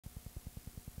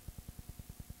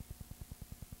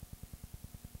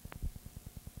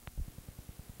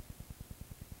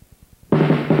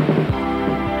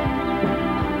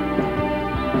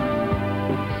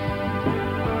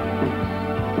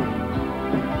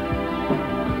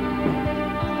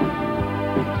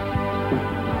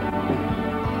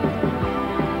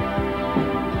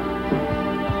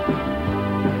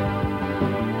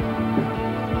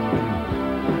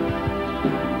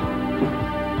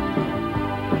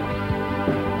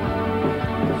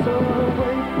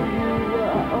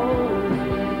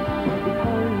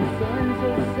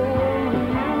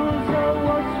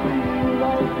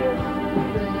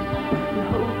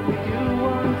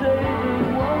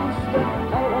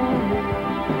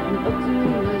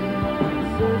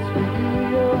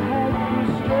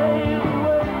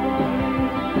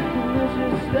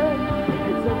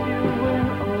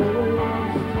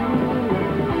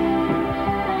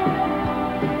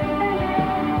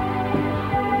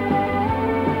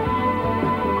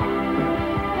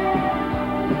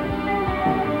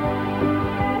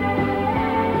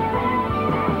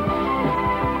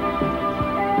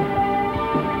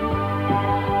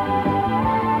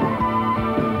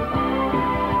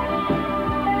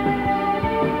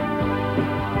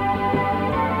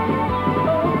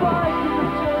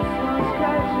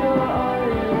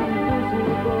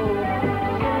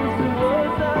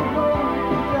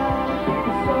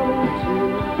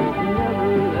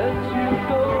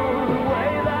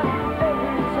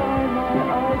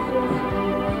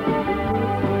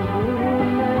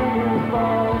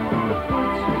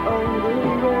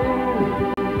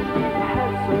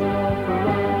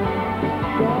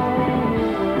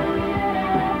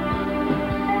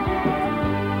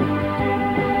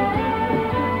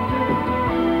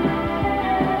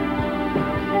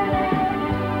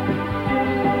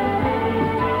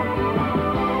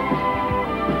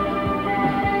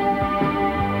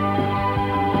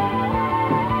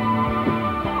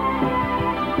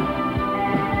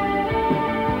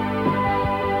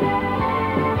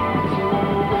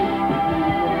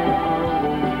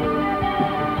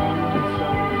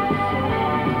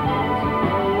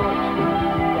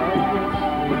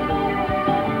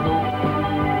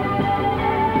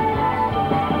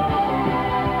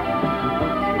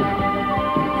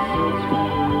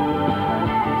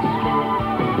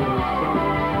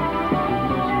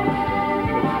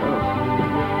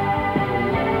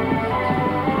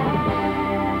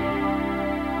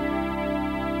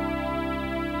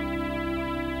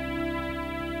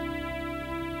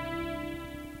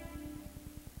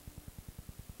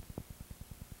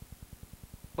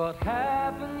What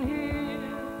happened here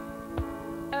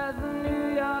as the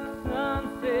New York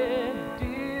sunset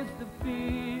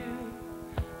disappeared?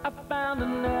 I found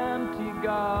an empty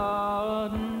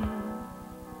garden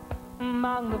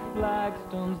among the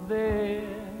flagstones there.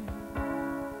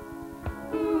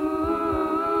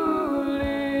 Who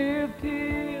lived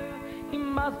here? He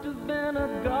must have been a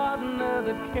gardener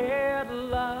that cared a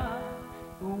lot,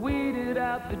 who weeded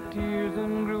out the tears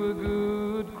and grew a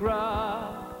good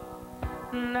crop.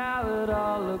 Now it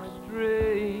all looks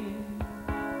strange.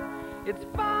 It's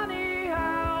funny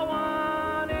how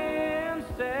one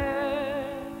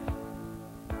insect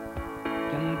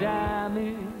can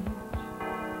damage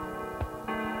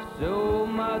so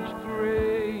much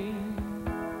grain.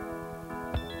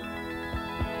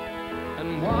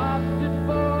 And what's it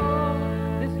for,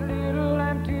 this little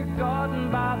empty garden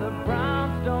by the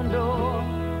brownstone door,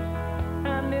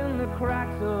 and in the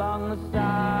cracks along the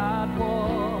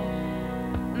sidewalk?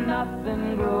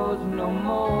 Nothing grows no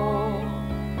more.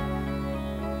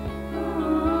 Who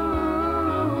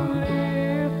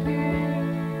lived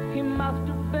here? He must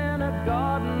have been a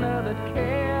gardener that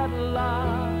cared a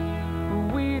lot, who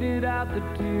weeded out the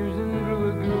tears and grew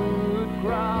a good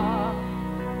crop.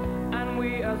 And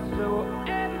we are so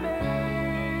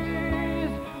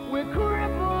amazed, we're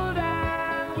crippled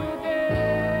and we're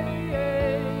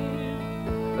dazed.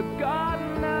 A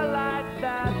gardener like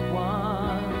that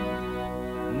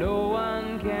one, no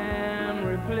one can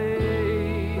replace.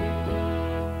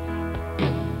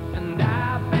 And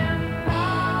I've been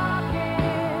knocking,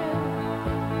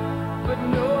 but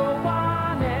no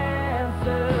one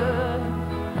answers.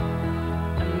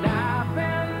 And I've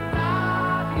been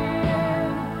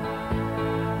knocking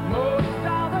most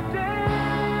of the day.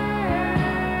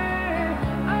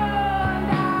 Oh,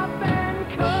 and I've been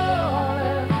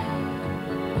calling.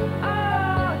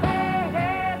 Oh, hey,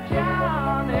 hey,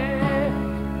 Johnny,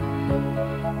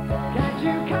 can't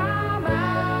you come out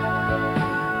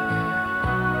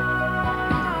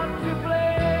to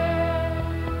play?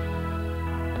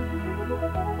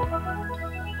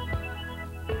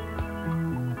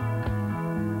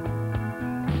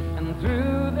 And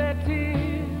through their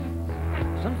tears,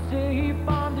 some say he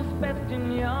found his best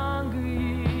in younger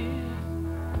years,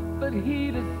 but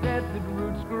he'd have said that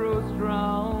roots grow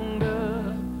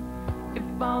stronger if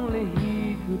only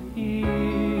he could hear.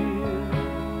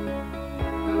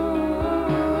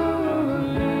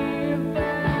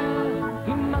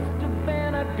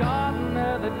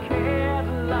 Gardener that cared a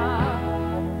lot,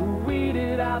 who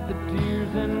weeded out the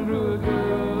tears and grew a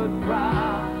good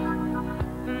crop.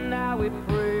 Now we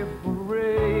pray for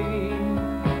rain,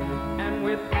 and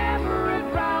with every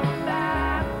drop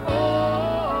that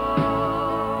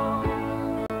falls,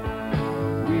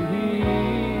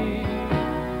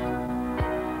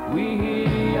 we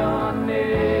hear your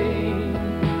name.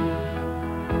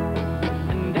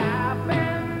 And I've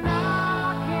been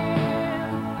knocking,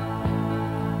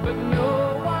 but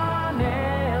no one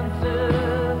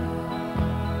answers.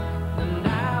 And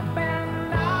I've been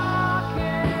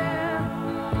knocking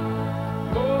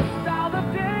most of the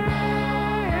day.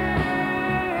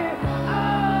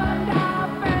 Oh, and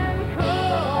I've been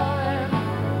calling.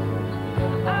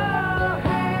 Oh,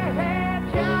 hey, hey,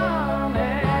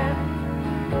 Johnny,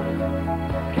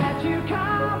 can't you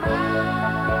come out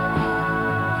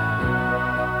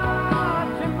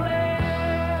to play?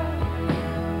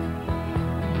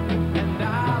 And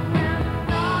I've been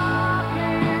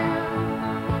knocking,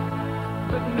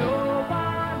 but no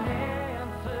one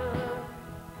answers.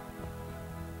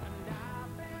 And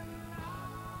I've been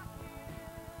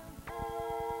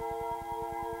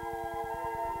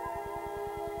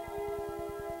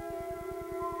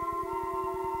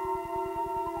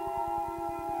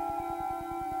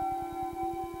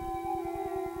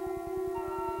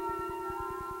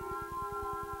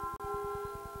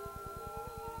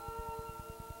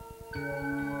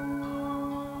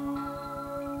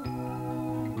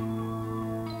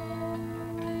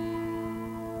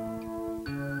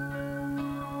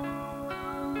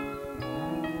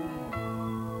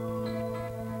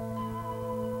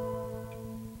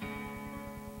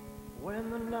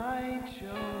when the night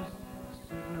shows, the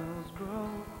signals grow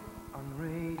on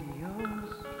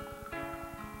radios.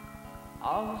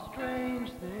 All the strange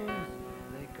things,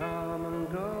 they come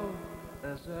and go.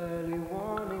 There's early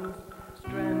warnings,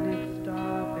 stranded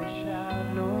starfish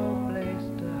have no place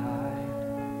to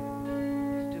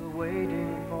hide, still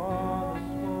waiting for the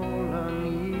swollen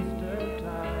Easter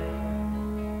tide.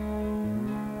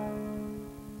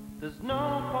 There's no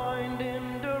point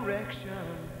in direction,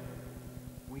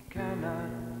 we cannot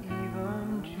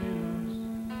even choose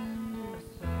a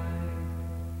side.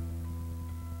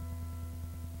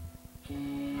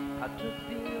 I took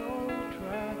the old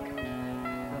track,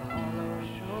 the hollow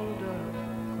shoulder,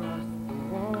 across the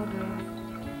waters.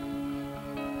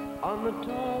 On the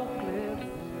tall cliffs,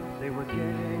 they were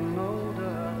getting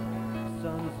older,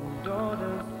 sons and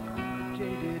daughters. The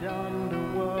jaded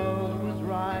underworld was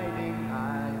riding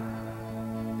high.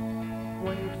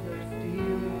 Waves of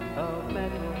steel, of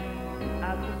metal,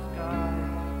 at the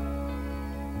sky.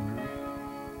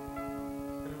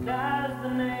 And as the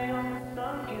nail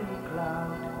sunk in the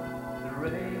cloud, the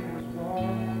rain was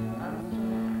warm.